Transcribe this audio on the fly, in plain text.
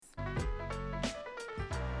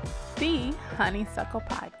the Honeysuckle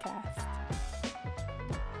Podcast.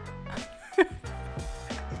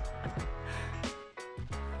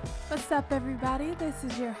 What's up, everybody? This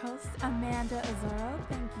is your host, Amanda Azoro.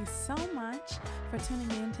 Thank you so much for tuning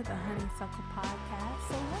in to the Honeysuckle Podcast.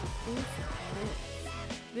 So what is this?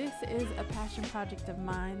 This is a passion project of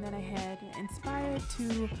mine that I had inspired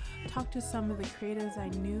to talk to some of the creators I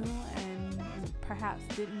knew and perhaps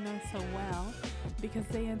didn't know so well, because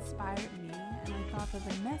they inspired me, and I thought that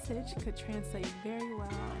the message could translate very well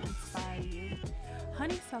and inspire you.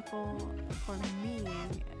 Honeysuckle, for me,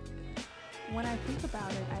 when I think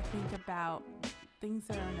about it, I think about things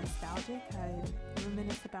that are nostalgic. I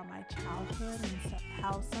reminisce about my childhood and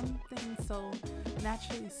how something so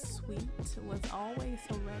naturally sweet was always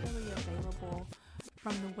so readily available,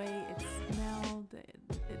 from the way it smelled,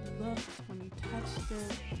 it looked when you touched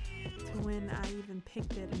it, to when I even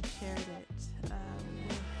picked it and shared it with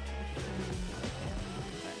a friend or family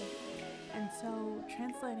member. And so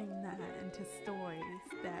translating that into stories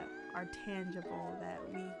that are tangible, that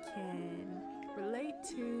we can relate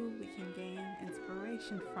to, we can gain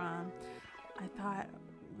inspiration from, I thought,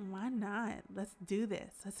 why not? Let's do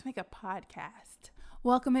this. Let's make a podcast.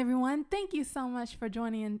 Welcome, everyone. Thank you so much for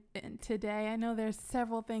joining in today. I know there's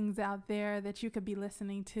several things out there that you could be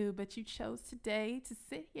listening to, but you chose today to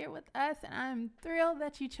sit here with us, and I'm thrilled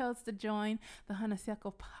that you chose to join the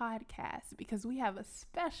Honeysuckle Podcast, because we have a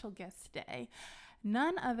special guest today,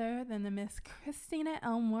 none other than the Miss Christina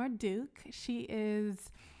Elmore Duke. She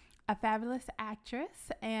is a fabulous actress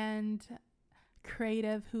and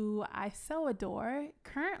creative who I so adore.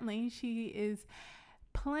 Currently, she is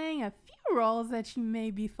playing a few roles that you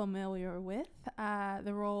may be familiar with.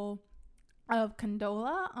 The role of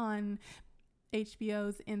Condola on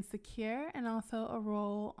HBO's Insecure, and also a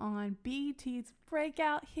role on BET's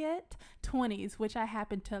breakout hit 20s, which I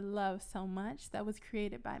happen to love so much. That was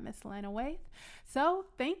created by Miss Lena Waithe. So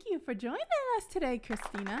thank you for joining us today,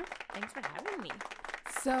 Christina. Thanks for having me.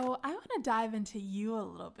 So I want to dive into you a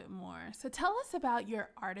little bit more. So tell us about your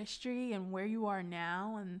artistry and where you are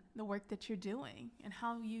now and the work that you're doing and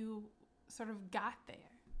how you sort of got there.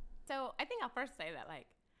 So I think I'll first say that,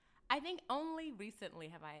 I think only recently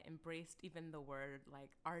have I embraced even the word,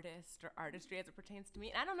 artist or artistry as it pertains to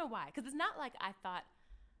me. And I don't know why, because it's not like I thought,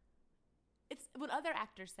 it's when other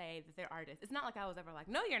actors say that they're artists, it's not like I was ever like,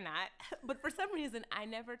 no, you're not. But for some reason, I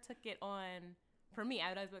never took it on. For me, I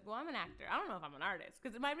would always be like, well, I'm an actor. I don't know if I'm an artist,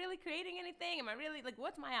 because am I really creating anything? Am I really,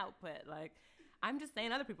 what's my output? I'm just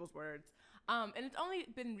saying other people's words. And it's only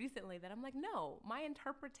been recently that I'm like, no, my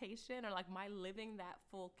interpretation, or my living that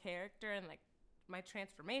full character, and my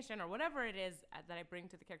transformation, or whatever it is that I bring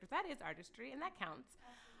to the characters, that is artistry, and that counts.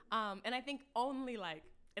 And I think only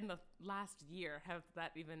in the last year have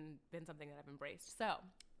that even been something that I've embraced. So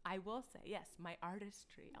I will say, yes, my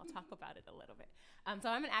artistry. I'll talk about it a little bit. So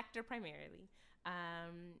I'm an actor primarily.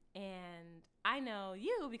 And I know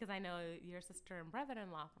you because I know your sister and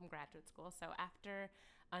brother-in-law from graduate school. So after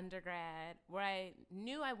undergrad, where I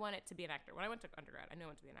knew I wanted to be an actor. When I went to undergrad, I knew I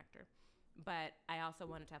wanted to be an actor. But I also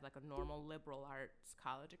wanted to have a normal liberal arts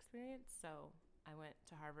college experience. So I went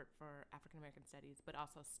to Harvard for African American Studies, but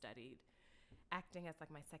also studied acting as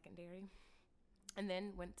my secondary. And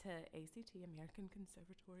then went to ACT, American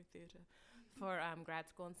Conservatory Theater, for grad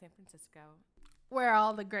school in San Francisco. Where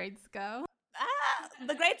all the greats go.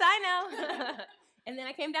 The greats I know. And then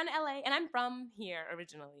I came down to LA, and I'm from here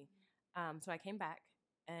originally. So I came back,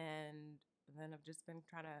 and then I've just been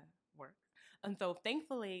trying to work. And so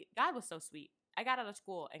thankfully, God was so sweet. I got out of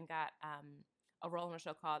school and got a role in a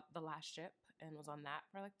show called The Last Ship, and was on that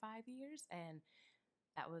for 5 years. And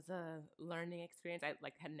that was a learning experience. I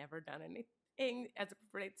had never done anything as it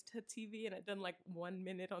relates to TV, and I'd done 1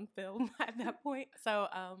 minute on film at that point. So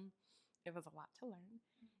it was a lot to learn.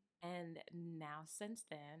 And now since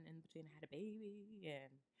then, in between, I had a baby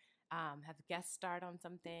and have guest starred on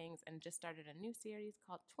some things, and just started a new series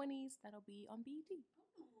called 20s that'll be on BET.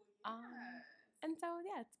 And so,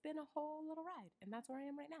 yeah, it's been a whole little ride, and that's where I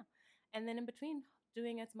am right now. And then in between,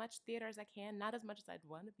 doing as much theater as I can, not as much as I'd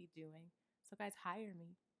want to be doing. So guys, hire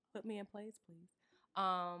me. Put me in plays, please.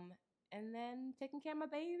 And then taking care of my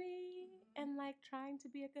baby, and trying to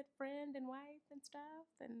be a good friend and wife and stuff,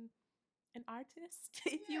 and an artist,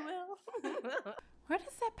 if you will. Where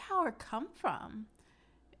does that power come from?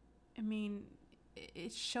 I mean,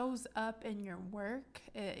 it shows up in your work.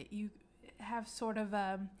 You have sort of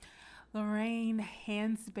a Lorraine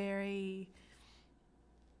Hansberry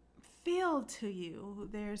feel to you.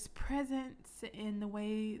 There's presence in the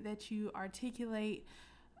way that you articulate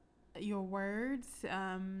your words,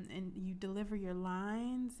 and you deliver your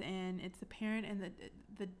lines, and it's apparent in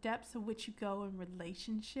the depths of which you go in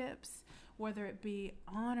relationships, whether it be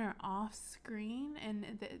on or off screen, and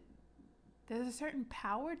there's a certain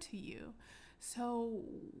power to you. So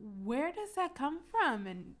where does that come from,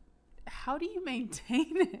 and how do you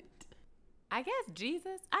maintain it? I guess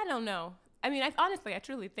Jesus. I don't know. I mean, I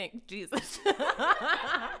truly think Jesus.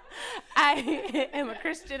 I am a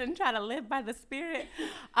Christian and try to live by the Spirit.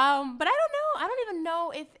 But I don't know. I don't even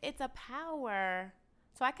know if it's a power.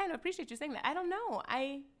 So I kind of appreciate you saying that. I don't know.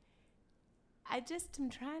 I just am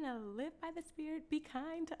trying to live by the Spirit, be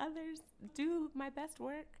kind to others, do my best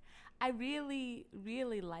work. I really,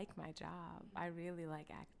 really like my job. I really like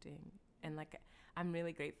acting. And like, I'm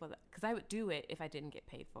really grateful because I would do it if I didn't get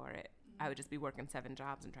paid for it. I would just be working 7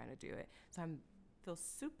 jobs and trying to do it. So feel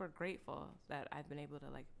super grateful that I've been able to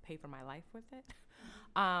like pay for my life with it.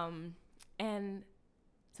 And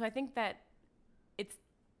so I think that it's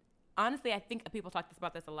honestly, I think people talk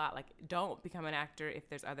about this a lot. Like, don't become an actor if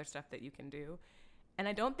there's other stuff that you can do. And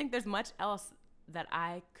I don't think there's much else that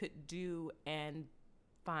I could do and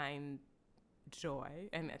find joy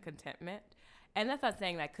and a contentment. And that's not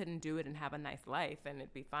saying that I couldn't do it and have a nice life and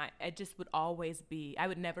it'd be fine. It just would always be, I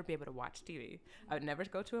would never be able to watch TV. I would never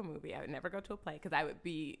go to a movie. I would never go to a play because I would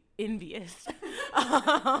be envious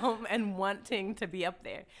and wanting to be up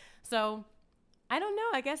there. So I don't know.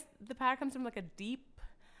 I guess the power comes from like a deep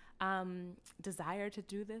desire to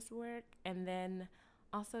do this work, and then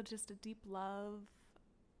also just a deep love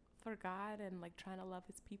for God and like trying to love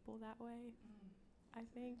his people that way, I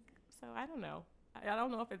think. So I don't know. I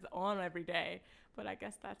don't know if it's on every day, but I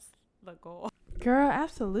guess that's the goal. Girl,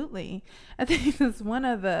 absolutely. I think that's one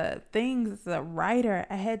of the things as a writer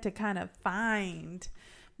I had to kind of find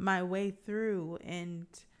my way through and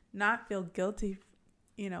not feel guilty,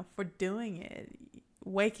 for doing it.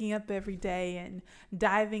 Waking up every day and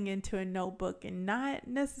diving into a notebook and not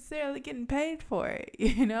necessarily getting paid for it,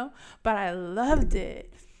 but I loved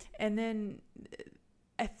it. And then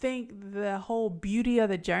I think the whole beauty of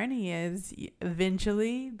the journey is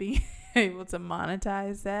eventually being able to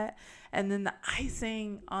monetize that. And then the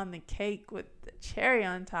icing on the cake with the cherry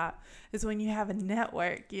on top is when you have a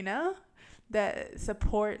network, that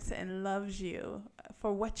supports and loves you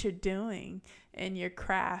for what you're doing in your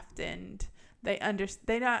craft. And they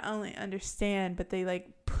not only understand, but they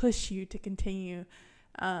like push you to continue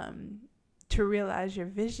to realize your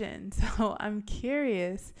vision. So I'm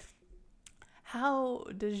curious, how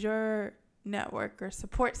does your network or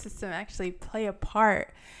support system actually play a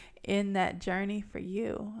part in that journey for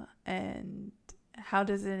you? And how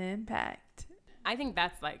does it impact? I think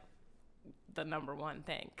that's like the number one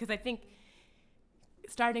thing. Because I think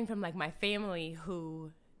starting from like my family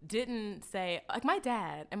who didn't say, like my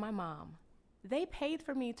dad and my mom, they paid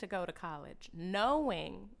for me to go to college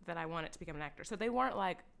knowing that I wanted to become an actor. So they weren't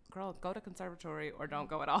like, girl, go to conservatory or don't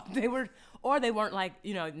go at all. They weren't like,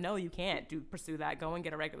 no, you can't pursue that. Go and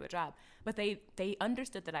get a regular job. But they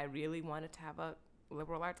understood that I really wanted to have a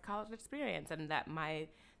liberal arts college experience, and that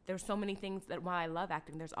there's so many things that while I love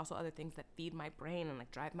acting, there's also other things that feed my brain and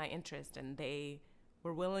like drive my interest. And they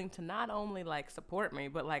were willing to not only like support me,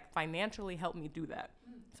 but like financially help me do that.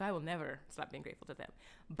 So I will never stop being grateful to them.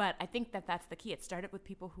 But I think that that's the key. It started with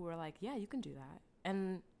people who were like, yeah, you can do that.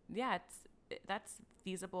 And yeah, that's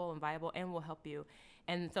feasible and viable and will help you.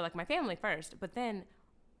 And so like my family first, but then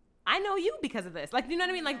I know you because of this. Like, you know what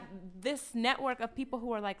I mean? Like this network of people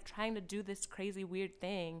who are like trying to do this crazy weird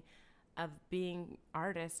thing of being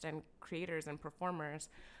artists and creators and performers,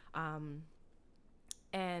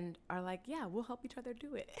 and are like, yeah, we'll help each other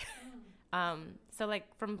do it. So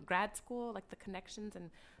like from grad school, like the connections and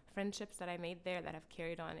friendships that I made there that I've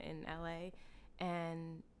carried on in LA,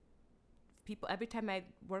 and people, every time I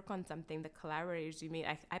work on something, the collaborators you meet,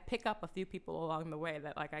 I pick up a few people along the way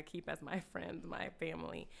that like I keep as my friends, my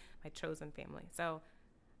family, my chosen family. So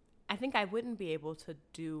I think I wouldn't be able to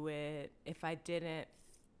do it if I didn't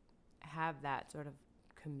have that sort of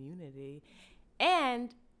community.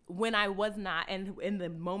 And when I was not, and in the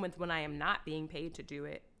moments when I am not being paid to do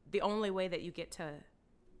it, the only way that you get to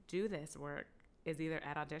do this work is either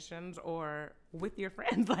at auditions or with your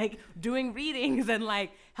friends, like doing readings and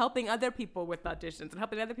like helping other people with auditions and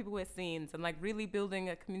helping other people with scenes and like really building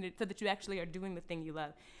a community so that you actually are doing the thing you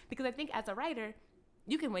love. Because I think as a writer,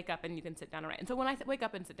 you can wake up and you can sit down and write. And so when I wake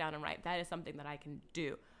up and sit down and write, that is something that I can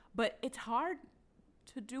do. But it's hard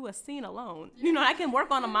to do a scene alone. I can work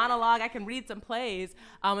on a monologue, I can read some plays,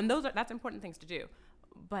 and that's important things to do.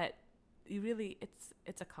 But you really,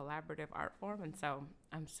 it's a collaborative art form, and so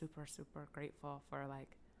I'm super, super grateful for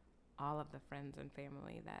like all of the friends and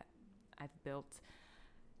family that I've built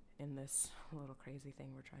in this little crazy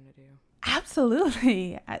thing we're trying to do.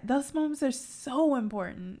 Absolutely. Those moments are so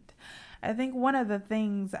important. I think one of the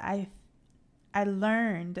things I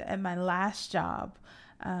learned at my last job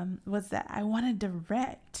was that I want to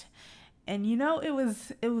direct. And it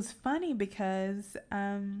was funny because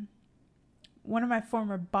one of my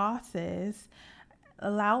former bosses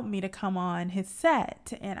allowed me to come on his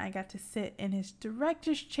set, and I got to sit in his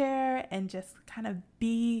director's chair and just kind of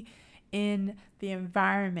be in the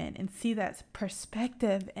environment and see that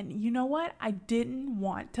perspective. And you know what? I didn't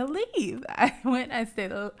want to leave. I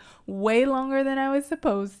stayed way longer than I was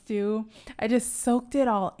supposed to. I just soaked it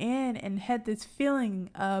all in and had this feeling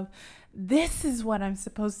of, this is what I'm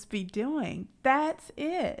supposed to be doing. That's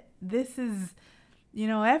it. This is,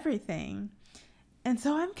 everything. And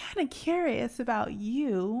so I'm kind of curious about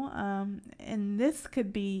you, and this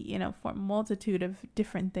could be, for a multitude of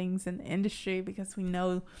different things in the industry, because we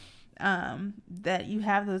know that you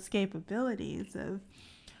have those capabilities of,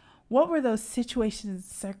 what were those situations and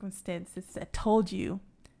circumstances that told you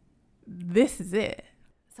this is it?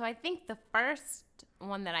 So I think the first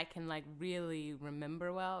one that I can really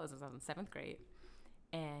remember well was I was in 7th grade,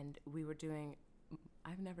 and we were doing,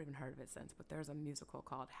 I've never even heard of it since, but there's a musical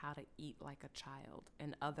called How to Eat Like a Child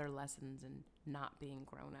and Other Lessons in Not Being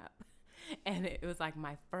Grown Up. And it was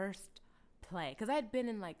my first play, because I had been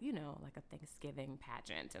in a Thanksgiving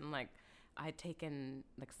pageant, and I'd taken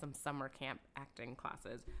some summer camp acting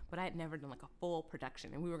classes, but I had never done a full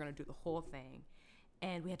production, and we were going to do the whole thing,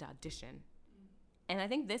 and we had to audition. And I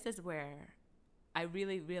think this is where I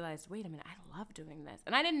really realized, wait a minute, I love doing this.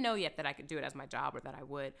 And I didn't know yet that I could do it as my job or that I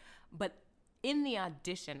would, but in the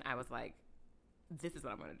audition, I was like, this is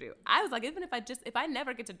what I'm going to do. I was like, even if I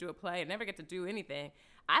never get to do a play and never get to do anything,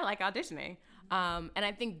 I like auditioning. And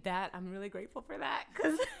I think that I'm really grateful for that,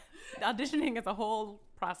 because auditioning is a whole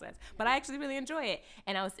process, but I actually really enjoy it.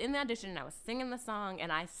 And I was in the audition and I was singing the song,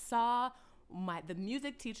 and I saw the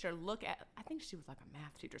music teacher look at, I think she was a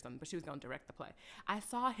math teacher or something, but she was going to direct the play. I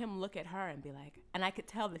saw him look at her and be like, and I could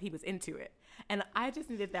tell that he was into it. And I just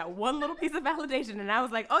needed that one little piece of validation. And I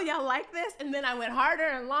was like, oh, y'all like this? And then I went harder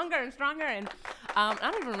and longer and stronger. And I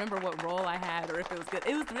don't even remember what role I had or if it was good.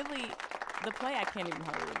 It was really, the play I can't even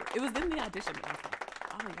hardly remember. It was in the audition. And I was like,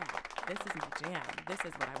 oh yeah, this is my jam. This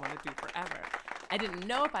is what I want to do forever. I didn't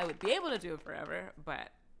know if I would be able to do it forever, but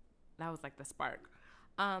that was the spark.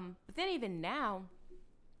 But then even now,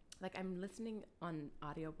 I'm listening on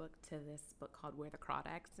audiobook to this book called Where the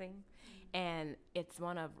Crawdads Sing, and it's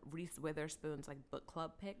one of Reese Witherspoon's book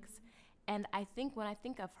club picks. And I think when I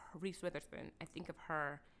think of Reese Witherspoon, I think of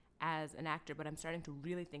her as an actor, but I'm starting to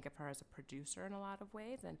really think of her as a producer in a lot of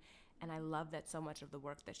ways. And I love that so much of the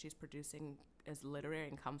work that she's producing is literary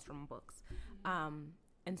and comes from books.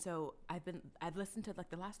 And so I've listened to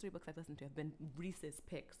the last 3 books I've listened to have been Reese's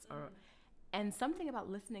picks, and something about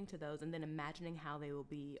listening to those and then imagining how they will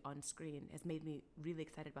be on screen has made me really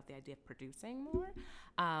excited about the idea of producing more,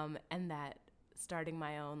 and that starting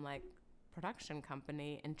my own production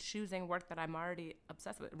company and choosing work that I'm already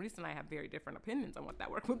obsessed with. Reese and I have very different opinions on what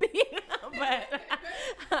that work would be,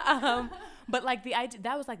 but the idea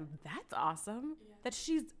that was that's awesome, that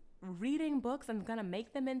she's reading books and gonna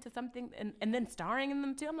make them into something and then starring in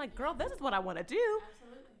them too. I'm like, girl, this is what I want to do.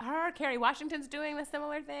 Absolutely. Kerry Washington's doing a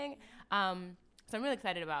similar thing. So I'm really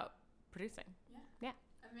excited about producing. Yeah.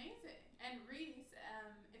 Amazing. And Reese,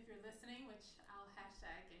 if you're listening, which I'll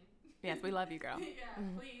hashtag and yes, we love you, girl. Please,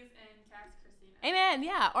 and cast Christina. Amen.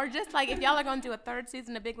 Yeah. Or just if y'all are gonna do a 3rd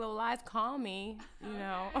season of Big Little Lies, call me.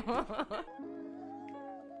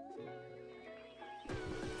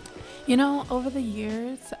 Over the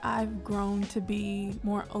years, I've grown to be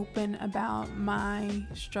more open about my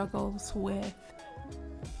struggles with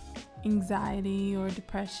anxiety or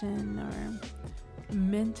depression or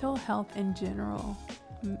mental health in general,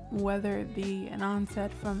 whether it be an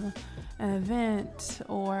onset from an event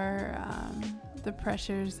or the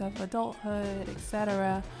pressures of adulthood,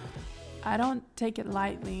 etc. I don't take it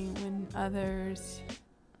lightly when others,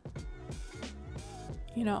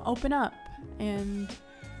 open up and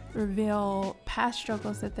reveal past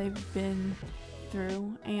struggles that they've been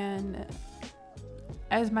through. And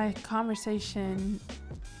as my conversation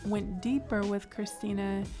went deeper with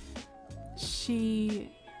Christina, she,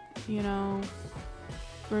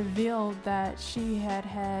 revealed that she had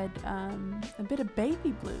a bit of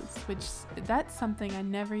baby blues, which that's something I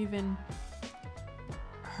never even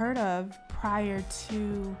heard of prior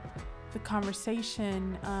to the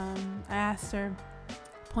conversation. I asked her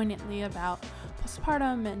poignantly about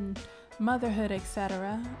postpartum and motherhood,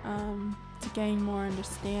 etc., to gain more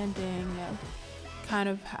understanding of kind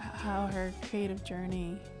of how her creative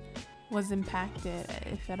journey was impacted,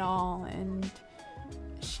 if at all. And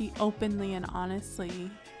she openly and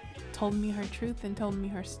honestly told me her truth and told me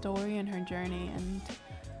her story and her journey.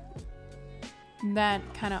 And that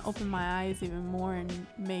kind of opened my eyes even more and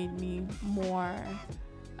made me more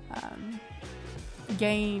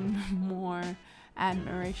gain more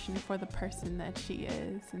admiration for the person that she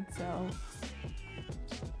is. And so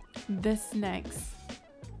this next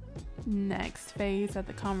phase of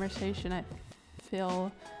the conversation, I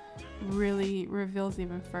feel really reveals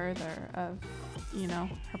even further of, you know,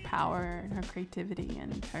 her power and her creativity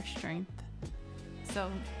and her strength. So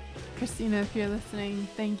Christina, if you're listening,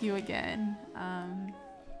 thank you again.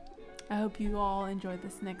 I hope you all enjoy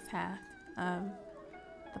this next half of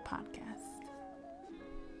the podcast.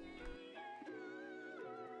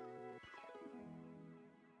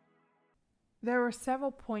 There were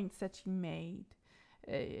several points that you made.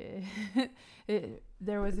 There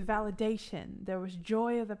was validation, there was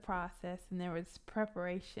joy of the process, and there was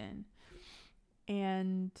preparation.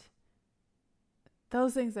 And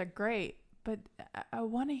those things are great, but I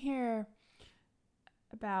want to hear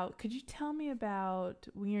about, could you tell me about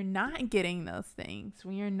when you're not getting those things,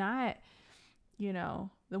 when you're not, you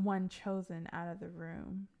know, the one chosen out of the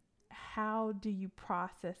room? How do you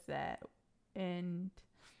process that and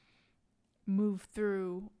move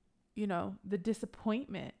through, you know, the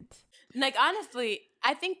disappointment? Like, honestly,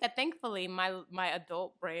 I think that thankfully my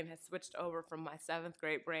adult brain has switched over from my 7th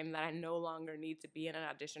grade brain, that I no longer need to be in an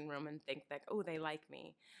audition room and think like, oh, they like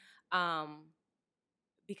me.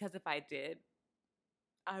 Because if I did,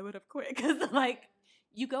 I would have quit. Because, like,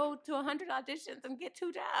 you go to 100 auditions and get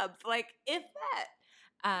 2 jobs, like, if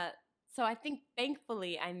that. So I think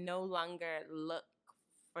thankfully I no longer look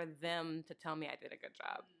for them to tell me I did a good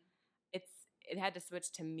job. It had to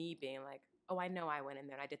switch to me being like, oh, I know I went in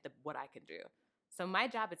there and I did what I could do. So my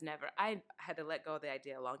job is never, I had to let go of the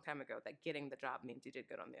idea a long time ago that getting the job means you did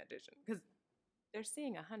good on the audition, because they're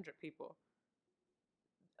seeing 100 people.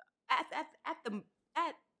 At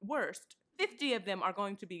worst, 50 of them are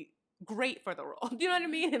going to be great for the role. Do you know what I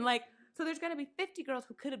mean? And like, so there's going to be 50 girls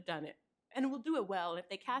who could have done it and will do it well. And if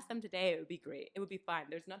they cast them today, it would be great. It would be fine.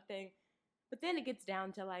 There's nothing. But then it gets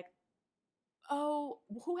down to like, oh,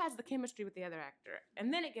 who has the chemistry with the other actor?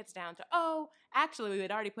 And then it gets down to, oh, actually, we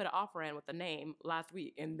had already put an offer in with the name last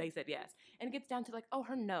week, and they said yes. And it gets down to like, oh,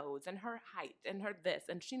 her nose and her height and her this,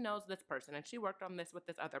 and she knows this person, and she worked on this with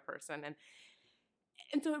this other person.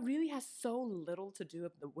 And so it really has so little to do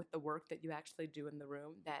with the work that you actually do in the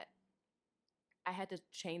room, that I had to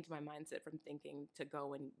change my mindset from thinking to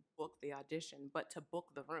go and book the audition, but to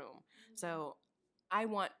book the room. So I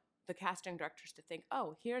want the casting directors to think,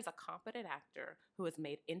 oh, here's a competent actor who has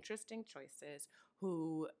made interesting choices,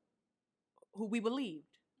 who we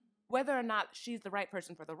believed. Whether or not she's the right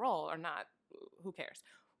person for the role or not, who cares?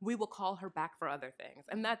 We will call her back for other things.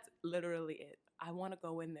 And that's literally it. I want to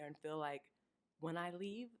go in there and feel like when I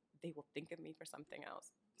leave, they will think of me for something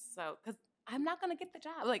else. So, because I'm not going to get the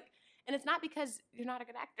job. Like, and it's not because you're not a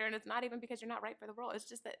good actor, and it's not even because you're not right for the role. It's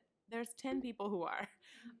just that there's 10 people who are.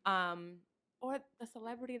 Or the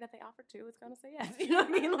celebrity that they offer to is going to say yes. You know what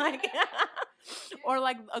I mean? Like, or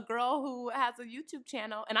like a girl who has a YouTube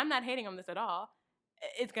channel, and I'm not hating on this at all,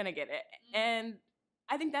 is going to get it. And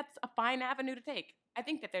I think that's a fine avenue to take. I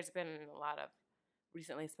think that there's been a lot of,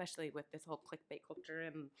 recently, especially with this whole clickbait culture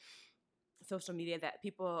and social media, that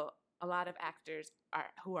people, a lot of actors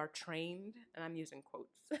who are trained, and I'm using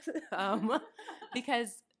quotes,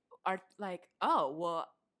 because are like, oh, well,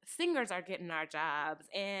 singers are getting our jobs,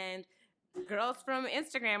 and girls from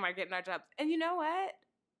Instagram are getting our jobs. And you know what?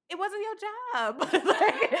 It wasn't your job. Like,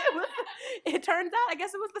 it turns out, I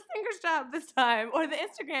guess it was the singer's job this time, or the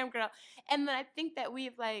Instagram girl. And then I think that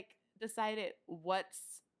we've like decided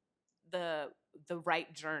what's the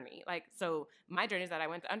right journey. Like, so my journey is that I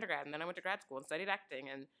went to undergrad and then I went to grad school and studied acting.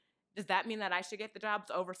 And does that mean that I should get the jobs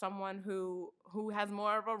over someone who has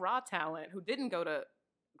more of a raw talent, who didn't go to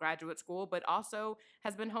graduate school, but also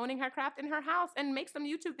has been honing her craft in her house and makes some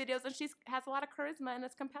YouTube videos, and she has a lot of charisma and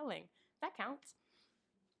is compelling? That counts.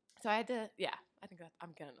 So I had to, I think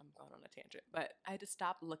I'm going on a tangent, but I had to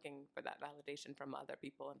stop looking for that validation from other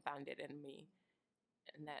people and found it in me.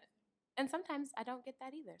 And sometimes I don't get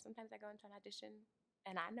that either. Sometimes I go into an audition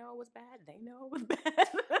and I know it was bad. They know it was bad.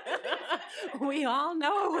 We all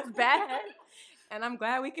know it was bad. And I'm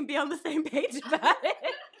glad we can be on the same page about it.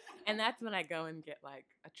 And that's when I go and get like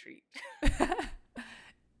a treat.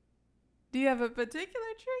 Do you have a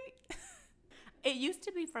particular treat? It used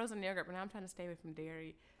to be frozen yogurt, but now I'm trying to stay away from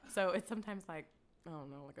dairy. So it's sometimes like, I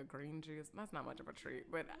don't know, like a green juice. That's not much of a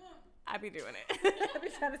treat, but I be doing it. I be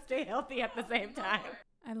trying to stay healthy at the same time.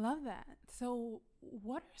 I love that. So,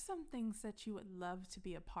 what are some things that you would love to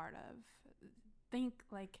be a part of? Think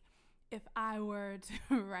like if I were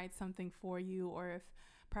to write something for you, or if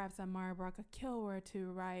perhaps Amara Baraka Kill were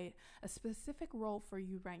to write a specific role for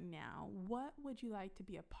you right now, what would you like to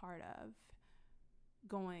be a part of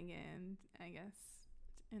going in, I guess,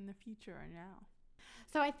 in the future or now?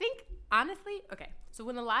 So I think, honestly, okay, so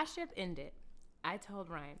when the last shift ended, I told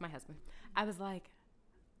Ryan, my husband, I was like,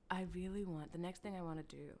 I really want, the next thing I want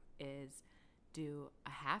to do is do a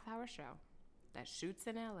half-hour show that shoots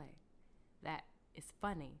in LA, that is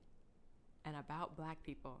funny and about Black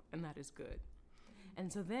people, and that is good.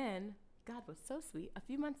 And so then, God was so sweet. A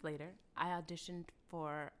few months later, I auditioned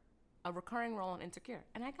for a recurring role on Insecure,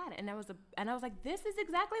 and I got it. And I was like, this is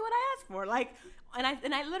exactly what I asked for. Like,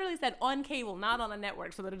 and I literally said on cable, not on a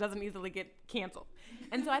network, so that it doesn't easily get canceled.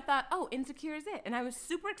 And so I thought, oh, Insecure is it. And I was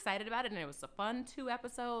super excited about it, and it was a fun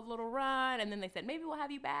 2-episode little run. And then they said, maybe we'll have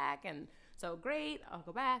you back. And so great, I'll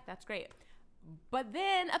go back. That's great. But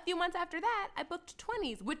then a few months after that, I booked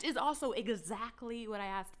 20s, which is also exactly what I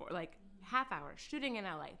asked for. Like, half hour, shooting in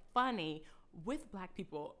LA, funny, with Black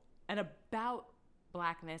people, and about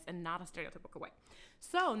Blackness, and not a stereotypical way.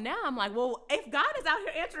 So now I'm like, well, if God is out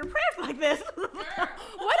here answering prayers like this, what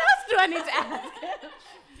else do I need to ask?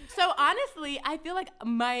 So honestly, I feel like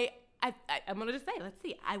I'm going to just say, let's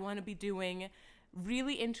see, I want to be doing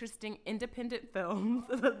really interesting independent films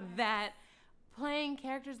that playing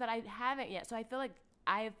characters that I haven't yet. So I feel like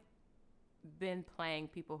I've been playing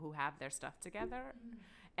people who have their stuff together.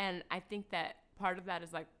 And I think that part of that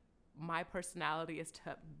is like my personality is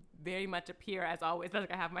to very much appear as always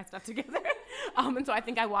like I have my stuff together. And so I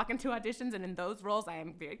think I walk into auditions, and in those roles I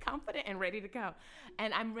am very confident and ready to go.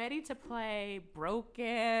 And I'm ready to play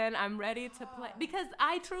broken. I'm ready to play because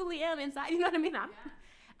I truly am inside. You know what I mean?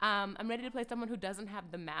 I'm ready to play someone who doesn't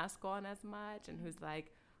have the mask on as much, and who's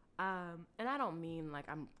like, and I don't mean like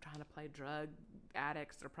I'm trying to play drug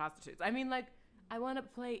addicts or prostitutes. I mean like I want to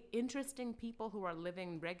play interesting people who are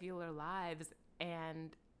living regular lives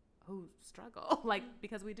and who struggle, like,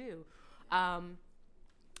 because we do.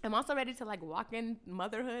 I'm also ready to like walk in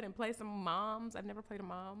motherhood and play some moms. I've never played a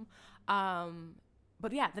mom.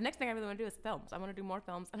 But yeah, the next thing I really want to do is films. I want to do more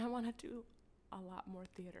films, and I want to do a lot more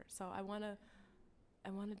theater. So I want to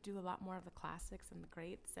do a lot more of the classics and the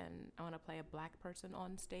greats, and I want to play a Black person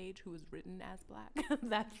on stage who is written as Black.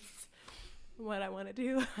 That's what I want to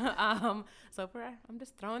do. I'm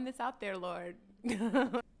just throwing this out there, Lord.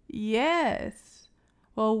 Yes.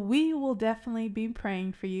 Well, we will definitely be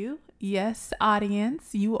praying for you. Yes,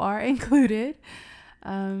 audience, you are included.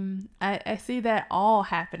 I see that all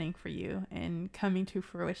happening for you and coming to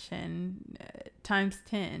fruition times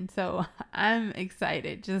 10. So I'm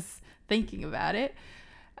excited just thinking about it.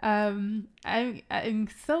 I'm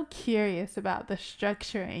so curious about the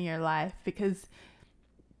structure in your life, because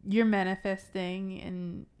you're manifesting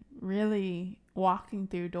and really walking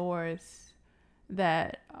through doors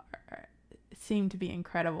that seem to be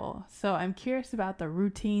incredible. So I'm curious about the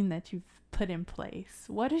routine that you've put in place.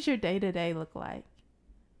 What does your day-to-day look like?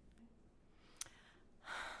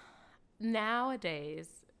 Nowadays,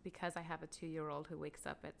 because I have a 2-year-old who wakes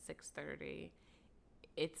up at 6:30,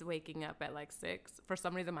 it's waking up at like 6. For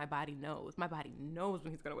some reason, my body knows. My body knows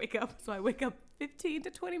when he's going to wake up. So I wake up 15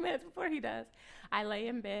 to 20 minutes before he does. I lay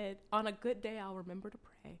in bed. On a good day, I'll remember to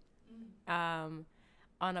pray. On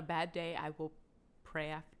a bad day, I will pray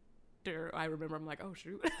after I remember. I'm like, oh,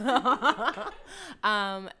 shoot.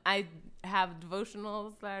 I have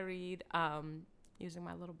devotionals that I read using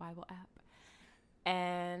my little Bible app.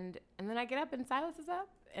 And then I get up and Silas is up.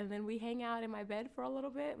 And then we hang out in my bed for a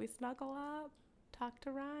little bit. We snuggle up. Talk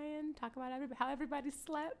to Ryan, talk about how everybody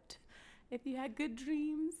slept. If you had good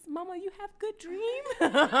dreams, Mama, you have good dreams. So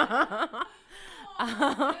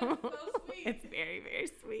it's very, very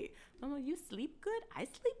sweet. Mama, you sleep good. I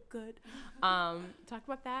sleep good. Talk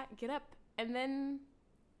about that. Get up, and then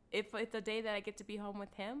if it's a day that I get to be home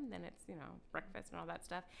with him, then it's breakfast and all that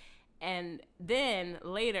stuff. And then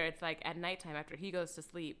later, it's like at nighttime after he goes to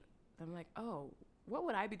sleep, I'm like, oh, what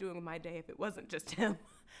would I be doing with my day if it wasn't just him?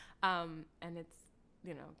 And it's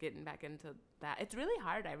getting back into that. It's really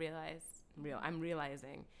hard, I'm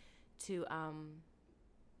realizing to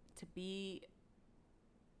be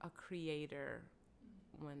a creator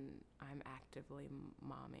when I'm actively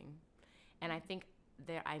momming. And I think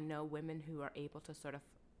I know women who are able to sort of,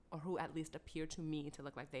 or who at least appear to me to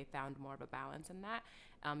look like they found more of a balance in that.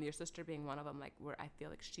 Your sister being one of them, like where I feel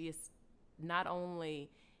like she is, not only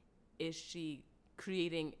is she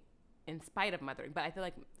creating in spite of mothering, but I feel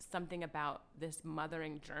like something about this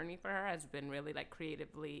mothering journey for her has been really like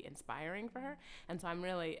creatively inspiring for her. And so I'm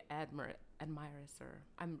really I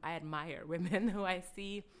admire women who I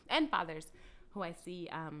see, and fathers who I see,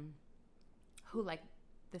 who like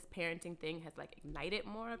this parenting thing has like ignited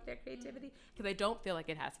more of their creativity, because I don't feel like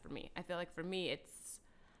it has for me. I feel like for me it's,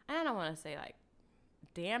 I don't want to say like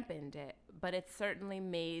dampened it, but it certainly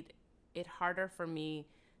made it harder for me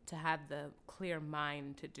to have the clear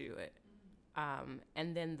mind to do it,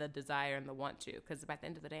 and then the desire and the want to, because by the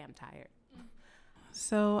end of the day I'm tired.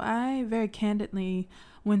 So I very candidly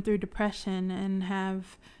went through depression and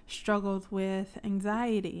have struggled with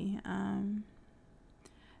anxiety.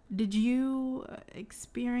 Did you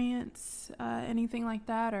experience anything like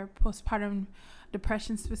that, or postpartum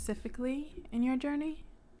depression specifically in your journey?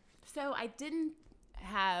 So I didn't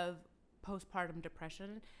have postpartum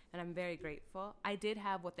depression, and I'm very grateful. I did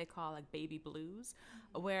have what they call like baby blues,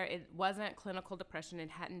 where it wasn't clinical depression.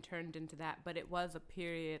 It hadn't turned into that, but it was a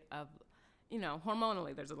period of,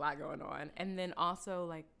 hormonally there's a lot going on. And then also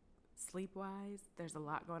like sleep-wise, there's a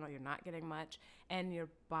lot going on. You're not getting much, and your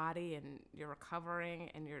body, and you're recovering,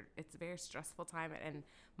 and it's a very stressful time. And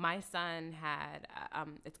my son had,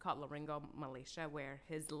 it's called laryngomalacia, where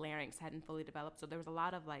his larynx hadn't fully developed. So there was a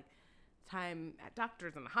lot of like time at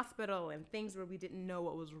doctors in the hospital and things where we didn't know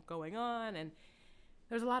what was going on. And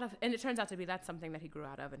there's a lot of, and it turns out to be that's something that he grew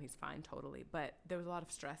out of, and he's fine totally. But there was a lot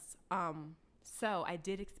of stress. So I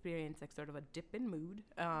did experience like sort of a dip in mood.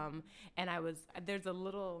 And there's a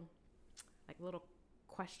little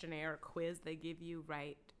questionnaire or quiz they give you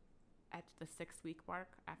right at the 6-week mark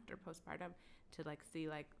after postpartum to like see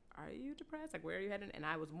like, are you depressed? Like, where are you headed? And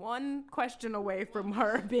I was one question away from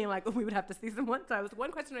her being like, we would have to see someone. So I was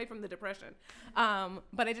one question away from the depression.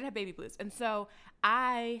 But I did have baby blues. And so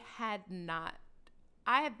I have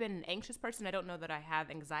been an anxious person. I don't know that I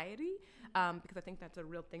have anxiety, because I think that's a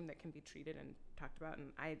real thing that can be treated and talked about.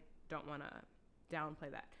 And I don't want to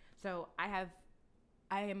downplay that. So I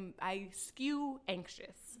skew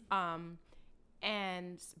anxious.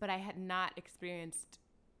 But I had not experienced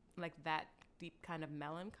like that deep kind of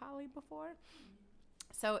melancholy before.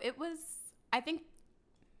 So I think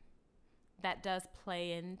that does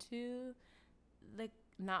play into like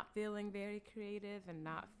not feeling very creative and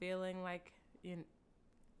not feeling like,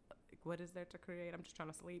 what is there to create? I'm just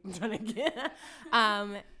trying to sleep. I'm trying to get,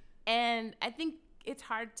 and I think it's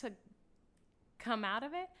hard to come out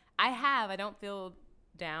of it. I don't feel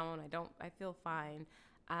down. I feel fine.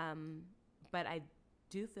 But I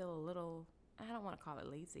do feel a little, I don't want to call it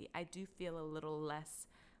lazy. I do feel a little less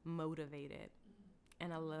motivated,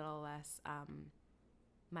 and a little less,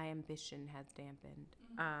 my ambition has dampened.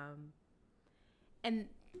 And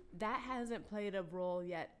that hasn't played a role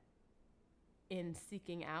yet in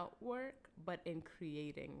seeking out work, but in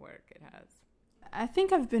creating work it has. I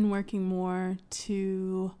think I've been working more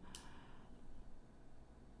to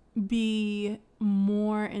be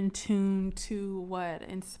more in tune to what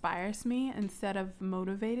inspires me instead of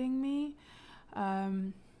motivating me.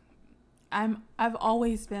 I've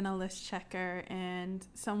always been a list checker and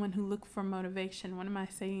someone who looked for motivation. One of my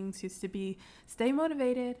sayings used to be stay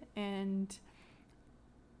motivated, and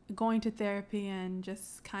going to therapy and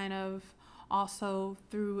just kind of also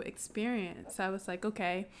through experience, I was like,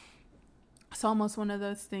 okay, it's almost one of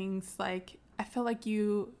those things, like I feel like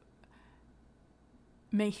you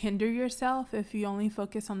may hinder yourself if you only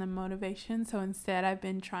focus on the motivation. So instead I've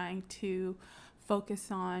been trying to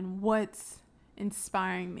focus on what's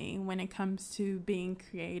inspiring me when it comes to being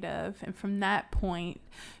creative, and from that point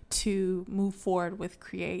to move forward with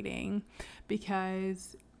creating,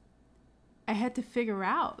 because I had to figure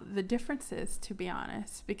out the differences, to be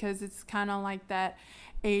honest, because it's kind of like that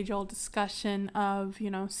age-old discussion of,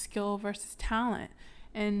 skill versus talent,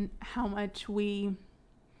 and how much we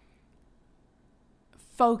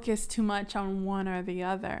focus too much on one or the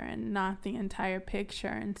other and not the entire picture.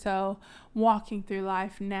 And so walking through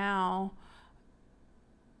life now,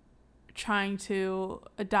 trying to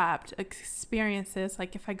adopt experiences,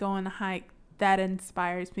 like if I go on a hike, that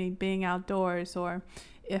inspires me, being outdoors, or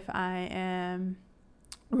if I am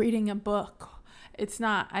reading a book,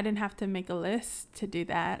 I didn't have to make a list to do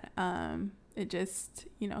that. It just,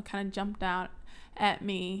 kind of jumped out at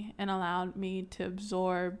me and allowed me to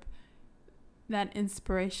absorb that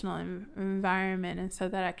inspirational environment. And so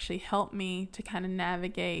that actually helped me to kind of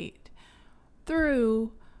navigate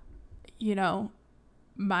through,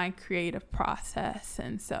 my creative process.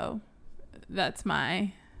 And so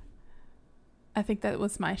I think that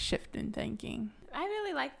was my shift in thinking. I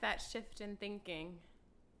really like that shift in thinking,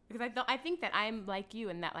 because I think that I'm like you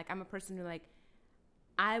in that, like, I'm a person who, like,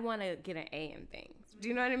 I want to get an A in things. Do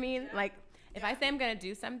you know what I mean? Like, if I say I'm going to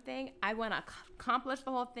do something, I want to accomplish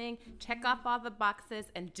the whole thing, check off all the boxes,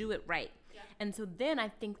 and do it right. Yeah. And so then I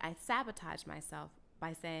think I sabotage myself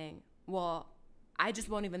by saying, well, I just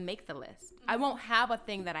won't even make the list. I won't have a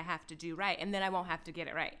thing that I have to do right, and then I won't have to get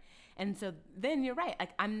it right. And so then you're right.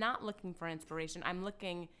 Like, I'm not looking for inspiration. I'm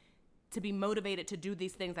looking to be motivated to do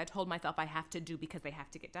these things I told myself I have to do because they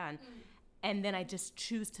have to get done. And then I just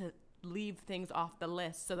choose to leave things off the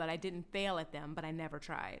list so that I didn't fail at them, but I never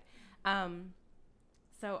tried.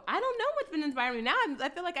 So I don't know what's been inspiring me now. I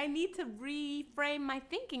feel like I need to reframe my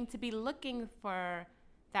thinking to be looking for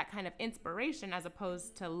that kind of inspiration as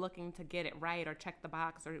opposed to looking to get it right or check the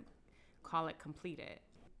box or call it completed.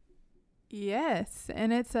 Yes,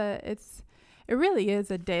 and it really is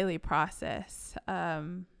a daily process.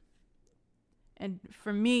 And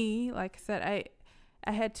for me, like I said,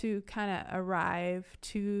 I had to kind of arrive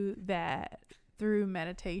to that through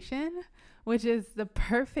meditation, which is the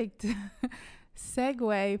perfect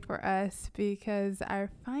segue for us because our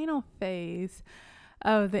final phase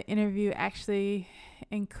of the interview actually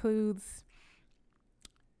includes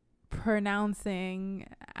pronouncing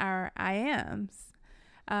our I ams.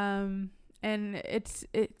 And it's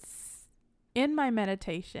in my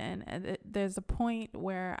meditation, there's a point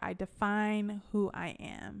where I define who I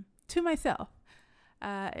am to myself.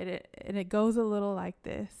 And it goes a little like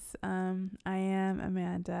this. I am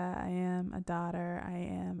Amanda. I am a daughter. I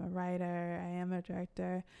am a writer. I am a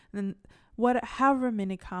director. And then however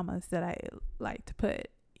many commas that I like to put,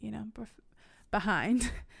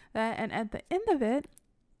 behind that. And at the end of it,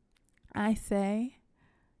 I say,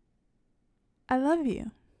 I love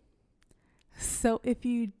you. So if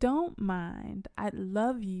you don't mind, I'd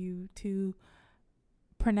love you to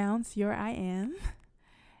pronounce your I am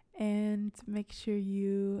and make sure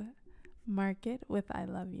you mark it with I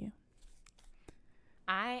love you.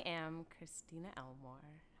 I am Christina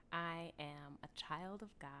Elmore. I am a child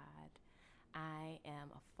of God. I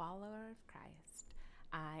am a follower of Christ.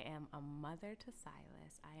 I am a mother to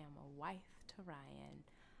Silas. I am a wife to Ryan.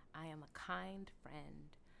 I am a kind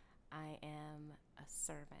friend. I am a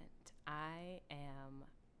servant. I am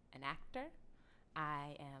an actor.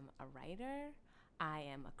 I am a writer. I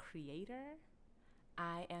am a creator.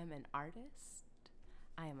 I am an artist.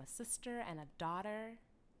 I am a sister and a daughter.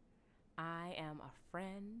 I am a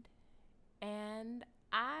friend. And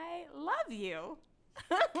I love you.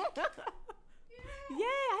 Yay,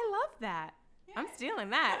 I love that. Yeah. I'm stealing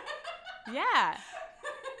that. Yeah.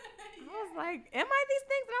 I was like, am I these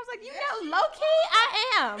things? And I was like, low-key, I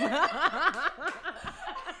am.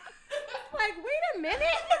 Like, wait a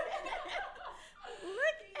minute.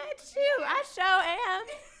 Look at you. I sure am.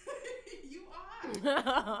 You are.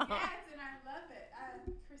 Yes, and I love it.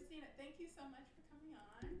 Christina, thank you so much for coming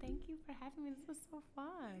on. Thank you for having me. This was so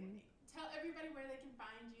fun. Tell everybody where they can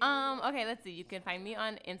find you. Okay, let's see. You can find me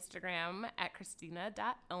on Instagram at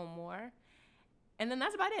Christina.Elmore. And then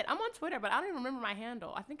that's about it. I'm on Twitter, but I don't even remember my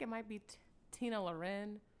handle. I think it might be Tina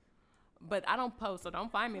Loren. But I don't post, so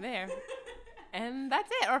don't find me there. And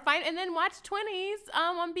that's it. And then watch 20s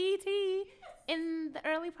on BET in the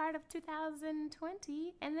early part of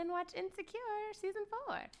 2020. And then watch Insecure season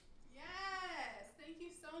 4. Yes. Thank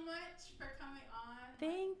you so much for coming on.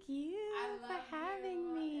 Thank you for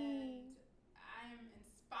having me. I am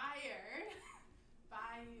inspired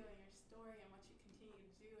by you and your story and what you continue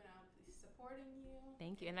to do, and I'll be supporting you.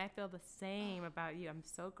 Thank you. And I feel the same about you. I'm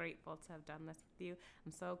so grateful to have done this with you.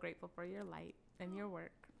 I'm so grateful for your light and your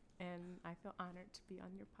work. And I feel honored to be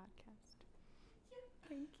on your podcast.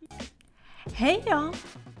 Thank you. Hey, y'all.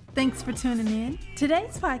 Thanks for tuning in.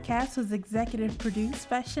 Today's podcast was executive produced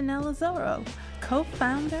by Chanel Azoro,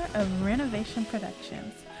 co-founder of Renovation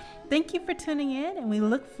Productions. Thank you for tuning in, and we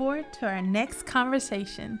look forward to our next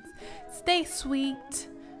conversations. Stay sweet.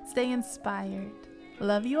 Stay inspired.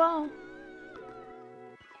 Love you all.